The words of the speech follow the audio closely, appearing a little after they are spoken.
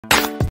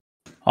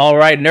All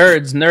right,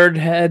 nerds,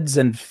 nerdheads,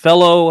 and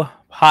fellow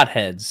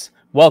hotheads.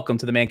 Welcome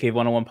to the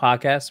Mancave101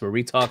 Podcast, where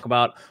we talk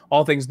about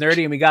all things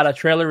nerdy, and we got a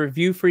trailer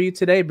review for you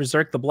today,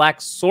 Berserk the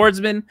Black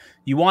Swordsman.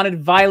 You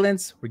wanted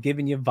violence, we're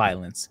giving you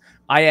violence.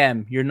 I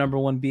am your number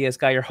one BS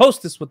guy, your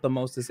hostess with the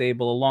most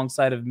disabled,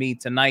 alongside of me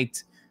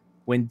tonight,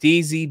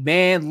 Wendeezy.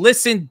 Man,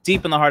 listen,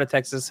 deep in the heart of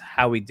Texas.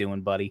 How we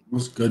doing, buddy?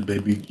 What's good,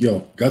 baby?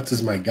 Yo, Guts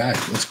is my guy.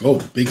 Let's go.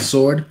 Big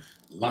sword,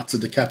 lots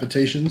of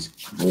decapitations.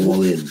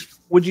 All in.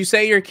 Would you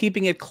say you're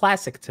keeping it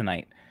classic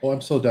tonight? Oh,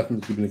 I'm so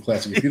definitely keeping it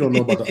classic. If you don't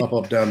know about the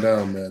up, down,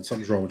 down, man,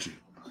 something's wrong with you.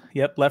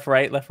 Yep, left,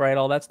 right,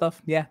 all that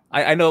stuff. Yeah,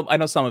 I know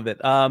some of it.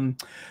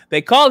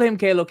 They call him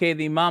Kalo K,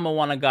 the Mama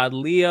Wanna God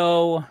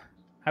Leo.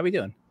 How we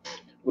doing?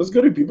 What's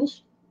good,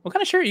 peoples? What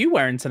kind of shirt are you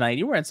wearing tonight?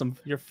 You wearing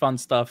your fun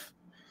stuff?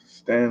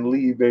 Stan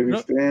Lee, baby.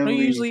 Stan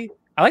Lee.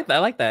 I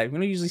like that. We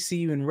don't usually see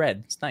you in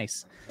red. It's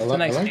nice. I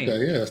like that.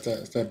 Yeah,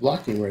 it's that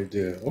blocking right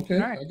there. Okay,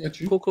 right. I got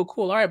you.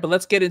 Cool. All right, but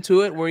let's get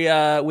into it. We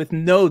with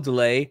no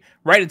delay,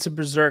 right into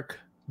Berserk,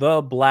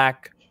 the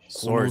Black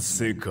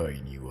Swordsman.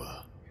 Japanese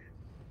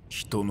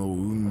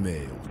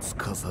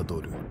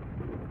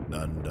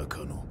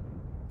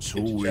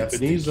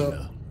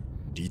up.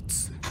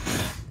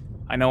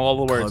 I know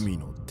all the words.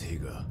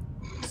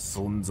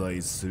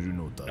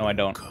 No, I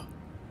don't.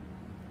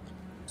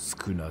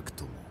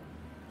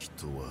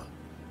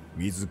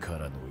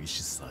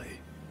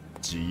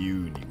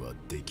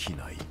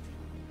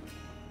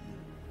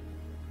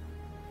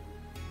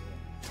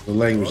 The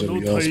language that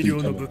we all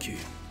speak.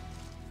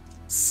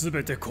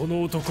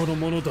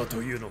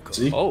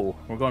 See? Oh,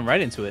 we're going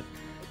right into it.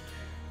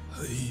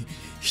 You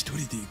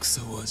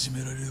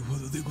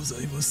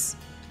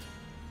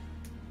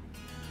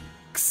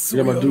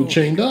got my dude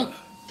chained up.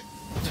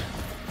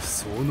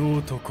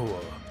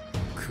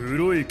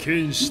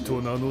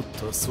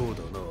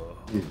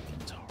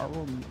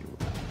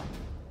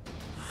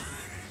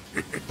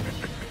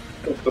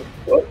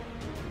 What?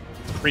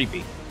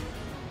 Creepy.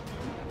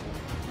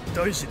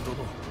 大臣殿、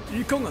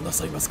いかがな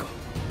さいますか。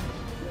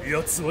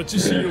奴は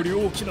自身より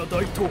大きな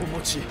大刀を持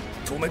ち、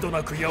止めど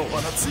なく矢を放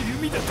つ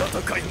弓で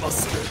戦いま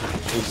する。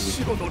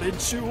白の連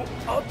中を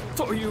あっ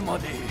という間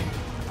に。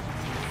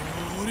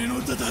俺の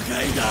戦い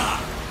だ。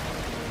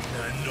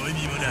何の意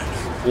味もない。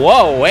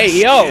 Whoa,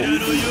 wait, yo!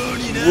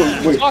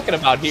 What are you talking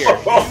about here?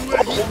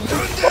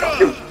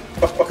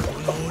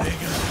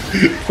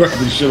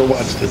 Probably should have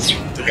watched this.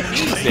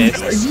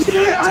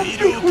 Yeah, I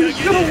think we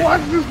should have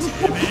watched this.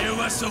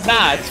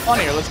 Nah, it's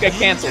funnier. Let's get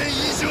canceled.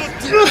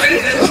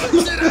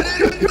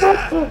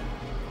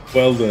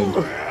 Well done.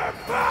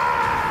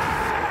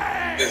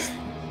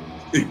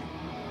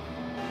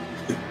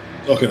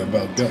 Talking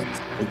about guns.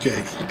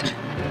 Okay.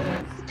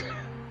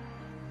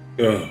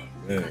 Oh,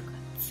 man.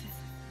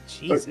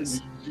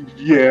 Jesus.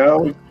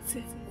 Yeah.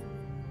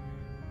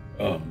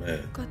 Oh,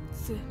 man.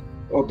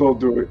 Oh, don't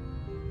do it.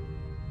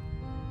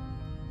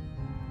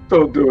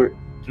 Don't do it.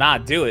 Nah,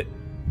 do it.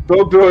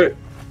 Don't do it.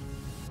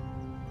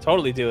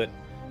 Totally do it.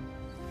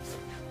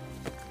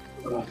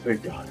 Oh,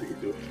 thank God you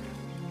do it.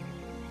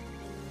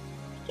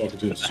 Talking to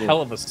the That's a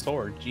hell of a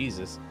sword,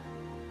 Jesus.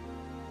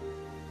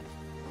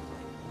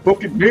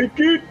 Bucket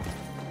naked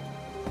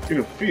in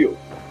a field.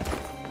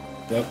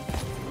 Yep.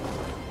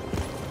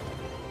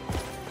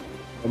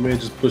 I may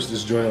just push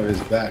this joint on his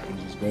back and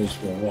just goes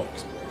for a walk.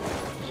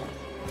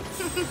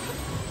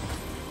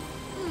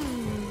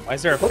 Why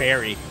is there a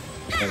fairy?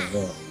 I don't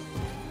know.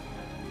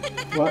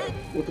 What?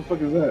 What the fuck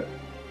is that?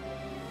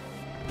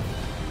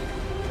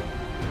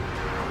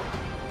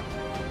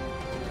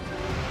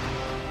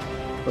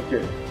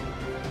 Okay.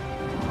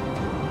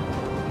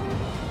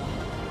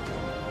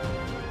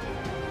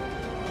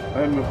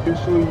 I'm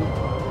officially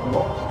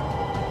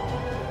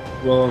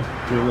lost. Well,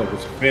 I mean, look,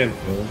 it's a fan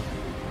film.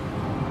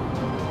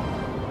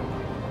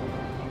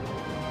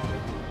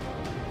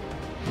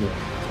 Yeah.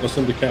 There's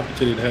some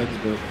decapitated heads,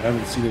 but I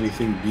haven't seen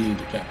anything being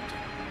decapitated.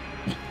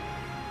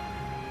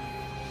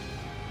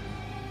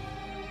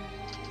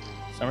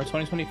 Summer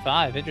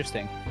 2025.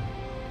 Interesting.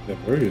 Yeah,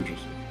 very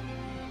interesting.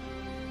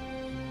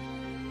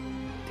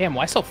 Damn,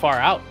 why so far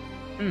out?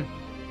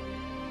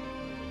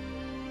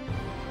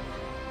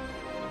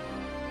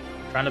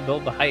 Trying to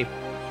build the hype.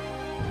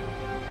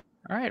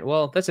 All right,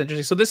 well, that's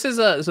interesting. So this is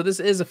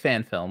a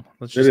fan film.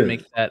 Let's just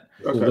make that.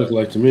 It looked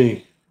like to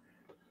me.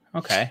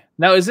 Okay.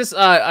 Now, is this?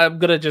 I'm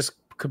gonna just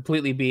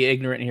completely be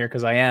ignorant here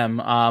because I am.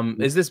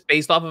 Is this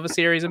based off of a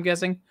series? I'm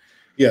guessing.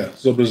 Yeah.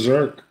 So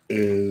Berserk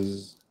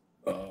is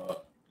a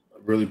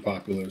really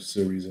popular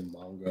series in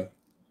manga.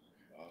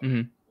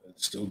 It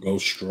still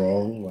goes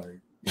strong. Like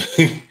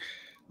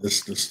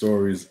the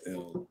story's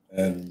ill,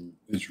 and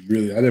it's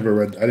really. I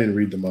didn't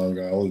read the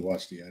manga. I only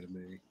watched the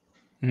anime.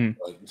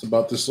 But it's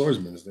about this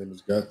swordsman. His name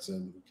is Guts,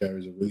 and he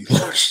carries a really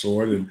large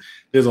sword. And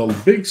there's a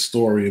big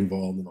story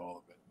involved in all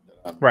of it that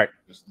I'm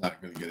just not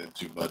going to get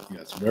into. But yeah,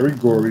 it's very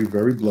gory,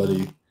 very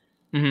bloody.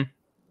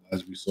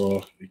 As we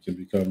saw, it can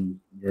become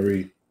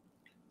very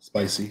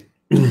spicy.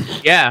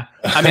 Yeah,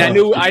 I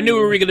mean, I knew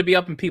we were going to be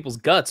up in people's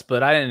guts,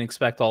 but I didn't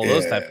expect all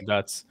those type of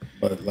guts.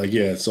 But like,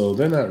 yeah, so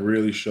they're not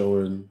really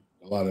showing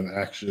a lot of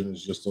action.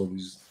 It's just all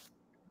these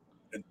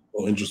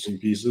interesting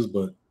pieces.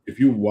 But if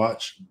you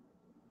watch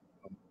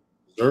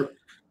Berserk,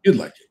 you'd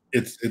like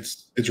it.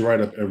 It's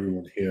right up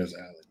everyone here's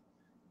alley.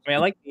 I mean,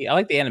 I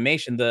like the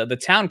animation. The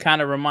town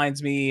kind of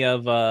reminds me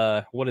of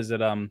what is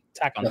it?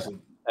 Attack on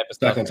Titan type of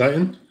stuff. Attack on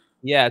Titan.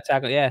 Yeah,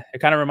 Yeah, it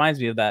kind of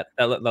reminds me of that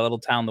little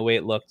town, the way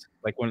it looked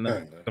like when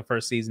the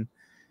first season.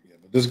 Yeah,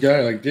 but this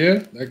guy, like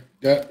that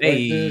guy,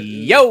 hey, right there,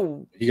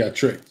 yo, he got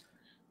tricked.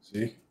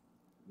 See,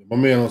 my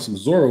man on some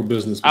Zoro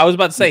business. I was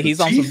about to say he's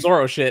on some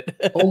Zoro shit.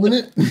 Holding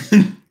it.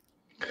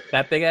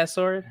 That big ass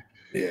sword.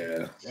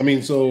 Yeah, I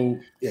mean, so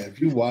yeah, if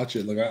you watch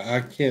it, like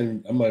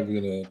I'm not even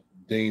gonna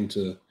deign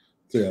to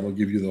say I'm gonna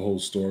give you the whole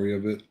story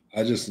of it.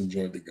 I just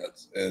enjoyed the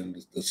guts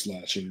and the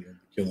slashing and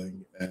the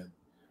killing and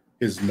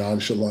his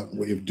nonchalant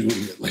way of doing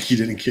it, like he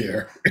didn't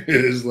care.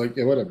 It's like,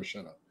 yeah, whatever,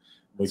 shut up.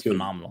 It's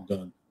phenomenal.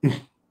 Done.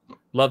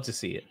 Love to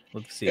see it.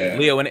 Love to see it.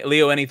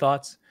 Leo, any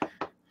thoughts?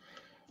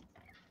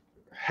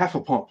 Half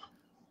a pump.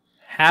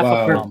 Half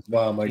a pump.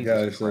 Wow, my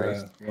God.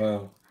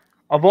 Wow.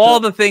 Of all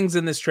the things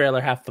in this trailer,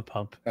 half the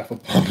pump. Half a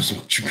pump is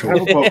what you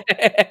Half a pump.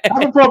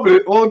 Half a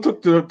pump. All it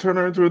took to turn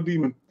her into a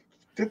demon.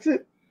 That's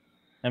it.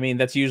 I mean,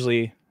 that's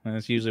usually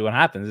what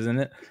happens, isn't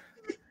it?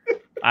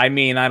 I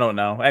mean, I don't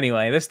know.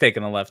 Anyway, this is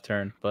taking a left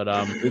turn, but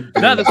no,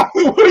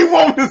 what do you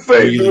want me to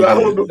say, dude? I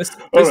don't know. This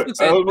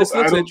looks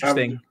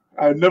interesting.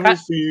 I've never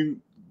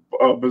seen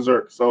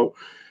Berserk, so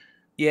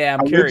yeah,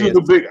 I'm curious.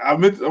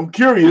 I'm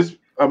curious.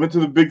 I'm into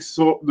the big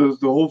sword, the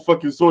whole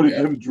fucking sword.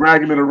 Yeah. Him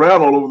dragging it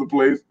around all over the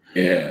place.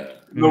 Yeah,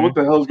 know what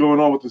the hell's going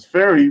on with this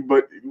fairy,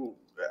 but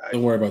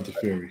don't worry about the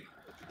fairy.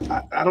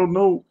 I don't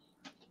know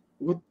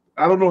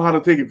I don't know how to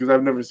take it because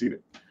I've never seen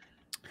it.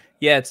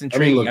 Yeah, it's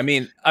intriguing. I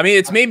mean,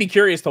 it's made me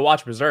curious to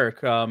watch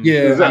Berserk. Yeah, I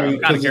mean,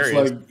 kind of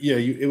curious. Like, yeah,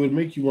 it would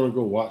make you want to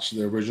go watch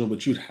the original,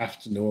 but you'd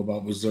have to know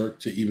about Berserk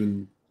to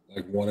even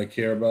like want to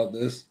care about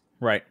this,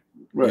 right?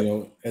 You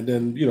know, and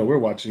then we're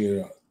watching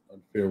it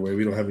on Fairway.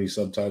 We don't have any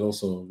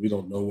subtitles, so we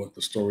don't know what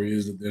the story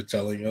is that they're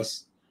telling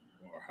us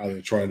or how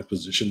they're trying to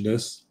position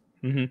this.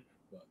 Mm-hmm.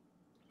 But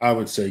I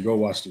would say go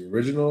watch the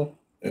original,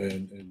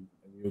 and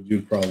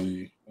you'd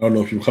probably, I don't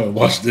know if you want to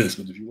watch this,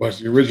 but if you watch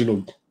the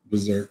original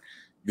Berserk,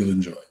 you'll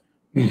enjoy it.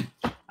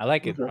 I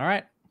like it. All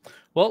right.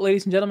 Well,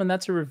 ladies and gentlemen,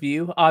 that's a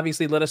review.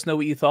 Obviously, let us know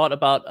what you thought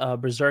about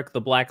Berserk,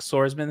 the Black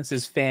Swordsman. This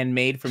is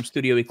fan-made from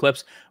Studio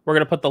ECLYPSE. We're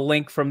going to put the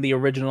link from the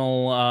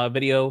original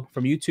video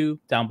from YouTube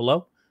down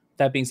below.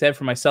 That being said,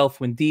 for myself,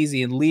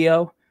 Wendeezy, and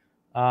Leo,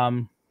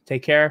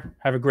 take care.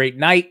 Have a great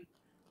night.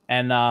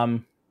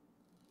 And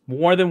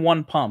more than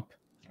one pump.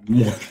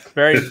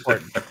 Very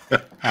important. All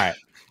right.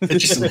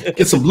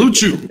 Get some blue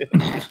chew.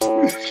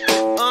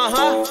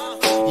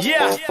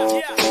 Yeah,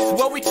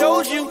 what we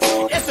told you,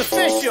 it's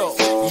official.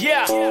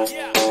 Yeah,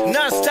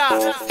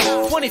 non-stop,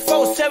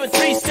 24/7,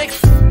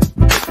 365.